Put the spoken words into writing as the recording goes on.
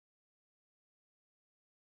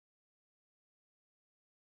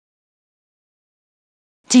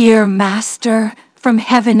Dear Master, from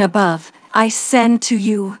heaven above, I send to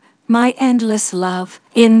you my endless love.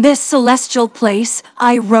 In this celestial place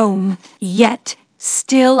I roam, yet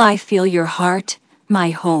still I feel your heart,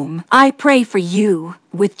 my home. I pray for you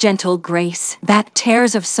with gentle grace, that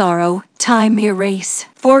tears of sorrow time erase.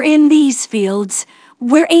 For in these fields,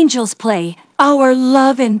 where angels play, our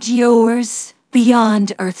love endures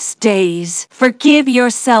beyond earth's days. Forgive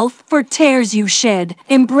yourself for tears you shed.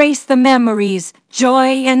 Embrace the memories,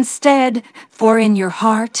 joy instead. For in your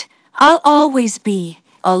heart, I'll always be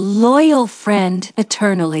a loyal friend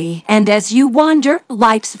eternally. And as you wander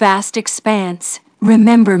life's vast expanse,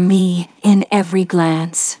 remember me in every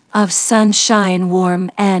glance of sunshine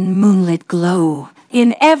warm and moonlit glow.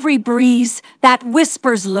 In every breeze that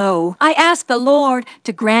whispers low, I ask the Lord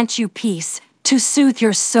to grant you peace, to soothe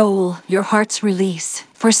your soul, your heart's release.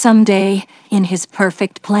 For someday, in his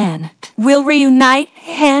perfect plan, we'll reunite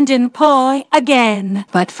hand in paw again.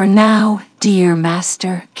 But for now, dear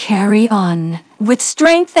Master, carry on with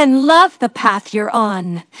strength and love the path you're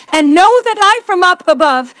on. And know that I from up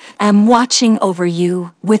above am watching over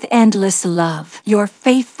you with endless love. Your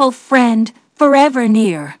faithful friend, forever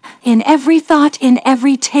near. In every thought, in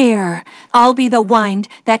every tear, I'll be the wind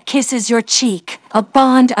that kisses your cheek, a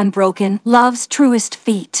bond unbroken, love's truest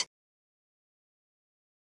feet.